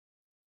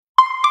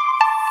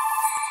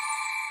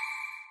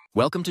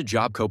Welcome to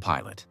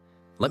JobCopilot.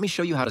 Let me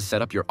show you how to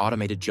set up your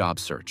automated job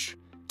search.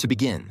 To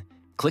begin,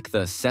 click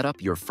the Set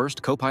Up Your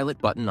First Copilot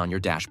button on your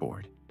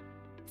dashboard.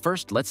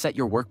 First, let's set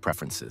your work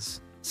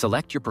preferences.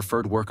 Select your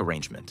preferred work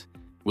arrangement.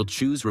 We'll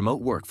choose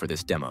remote work for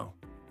this demo.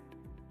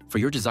 For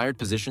your desired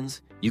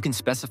positions, you can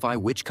specify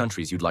which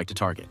countries you'd like to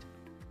target.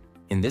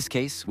 In this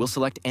case, we'll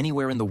select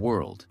anywhere in the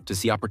world to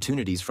see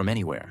opportunities from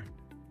anywhere.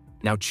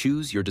 Now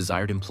choose your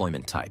desired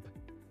employment type: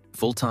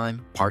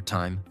 full-time,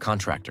 part-time,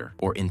 contractor,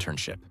 or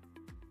internship.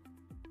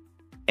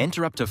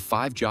 Enter up to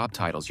 5 job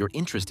titles you're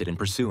interested in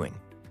pursuing.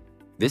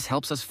 This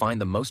helps us find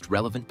the most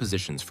relevant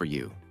positions for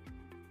you.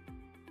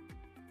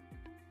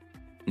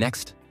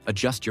 Next,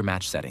 adjust your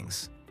match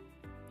settings.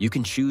 You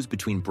can choose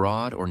between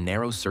broad or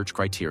narrow search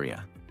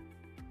criteria.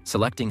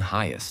 Selecting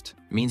highest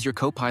means your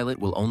Copilot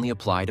will only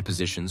apply to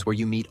positions where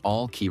you meet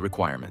all key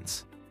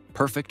requirements,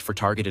 perfect for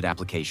targeted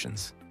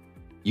applications.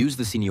 Use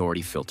the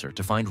seniority filter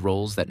to find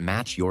roles that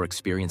match your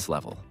experience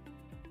level.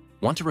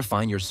 Want to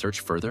refine your search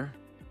further?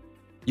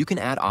 You can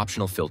add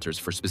optional filters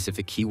for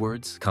specific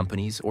keywords,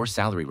 companies, or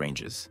salary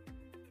ranges.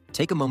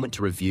 Take a moment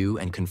to review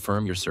and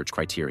confirm your search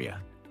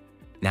criteria.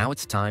 Now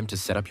it's time to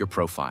set up your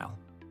profile.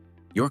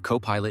 Your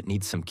Copilot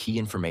needs some key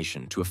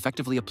information to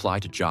effectively apply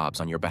to jobs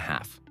on your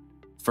behalf.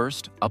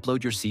 First,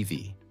 upload your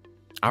CV.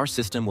 Our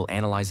system will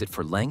analyze it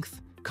for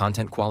length,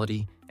 content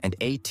quality, and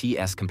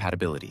ATS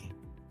compatibility.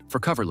 For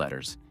cover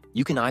letters,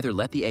 you can either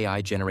let the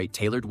AI generate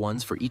tailored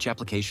ones for each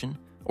application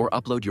or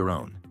upload your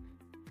own.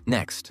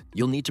 Next,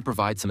 you'll need to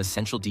provide some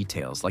essential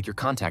details like your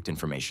contact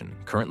information,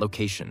 current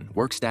location,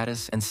 work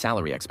status, and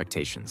salary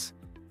expectations.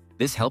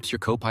 This helps your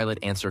Copilot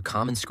answer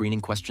common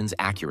screening questions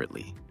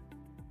accurately.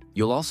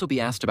 You'll also be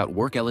asked about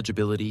work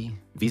eligibility,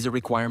 visa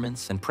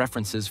requirements, and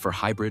preferences for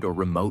hybrid or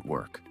remote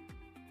work.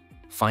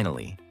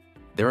 Finally,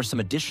 there are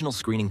some additional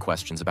screening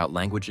questions about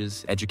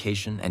languages,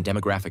 education, and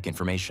demographic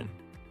information.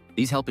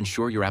 These help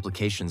ensure your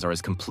applications are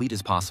as complete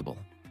as possible.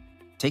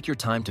 Take your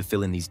time to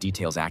fill in these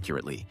details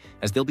accurately,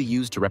 as they'll be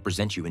used to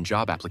represent you in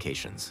job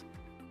applications.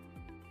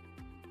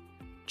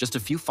 Just a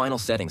few final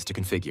settings to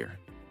configure.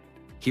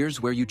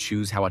 Here's where you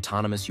choose how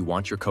autonomous you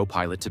want your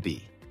Copilot to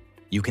be.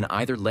 You can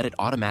either let it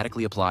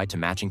automatically apply to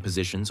matching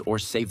positions or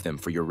save them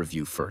for your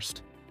review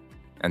first.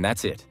 And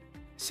that's it.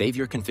 Save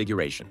your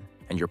configuration,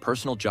 and your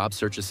personal job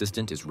search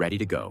assistant is ready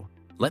to go.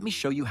 Let me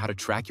show you how to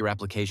track your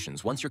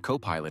applications once your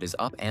Copilot is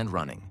up and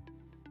running.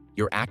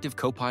 Your active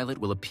Copilot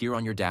will appear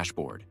on your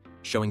dashboard,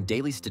 showing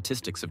daily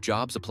statistics of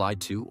jobs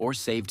applied to or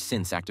saved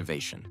since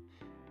activation.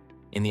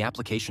 In the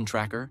application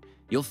tracker,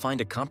 you'll find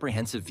a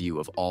comprehensive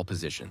view of all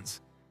positions,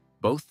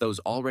 both those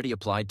already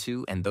applied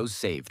to and those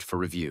saved for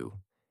review.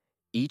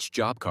 Each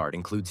job card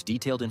includes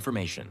detailed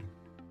information.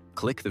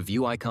 Click the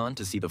view icon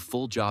to see the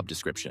full job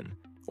description,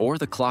 or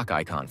the clock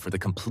icon for the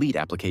complete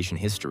application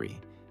history.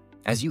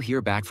 As you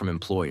hear back from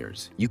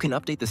employers, you can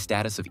update the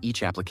status of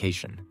each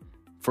application.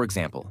 For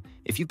example,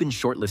 if you've been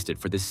shortlisted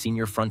for this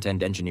senior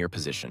front-end engineer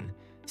position,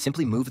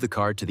 simply move the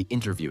card to the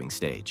interviewing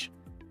stage.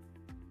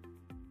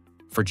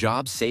 For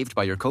jobs saved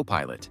by your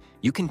Copilot,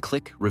 you can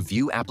click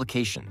Review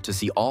Application to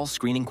see all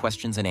screening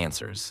questions and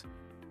answers.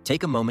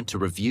 Take a moment to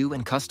review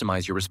and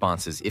customize your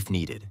responses if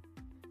needed.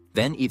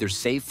 Then either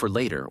save for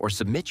later or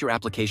submit your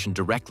application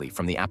directly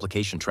from the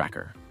application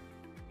tracker.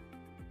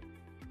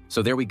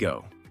 So there we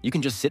go. You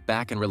can just sit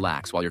back and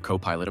relax while your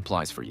Copilot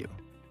applies for you.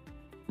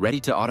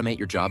 Ready to automate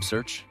your job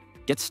search?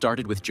 Get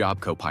started with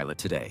JobCopilot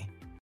today.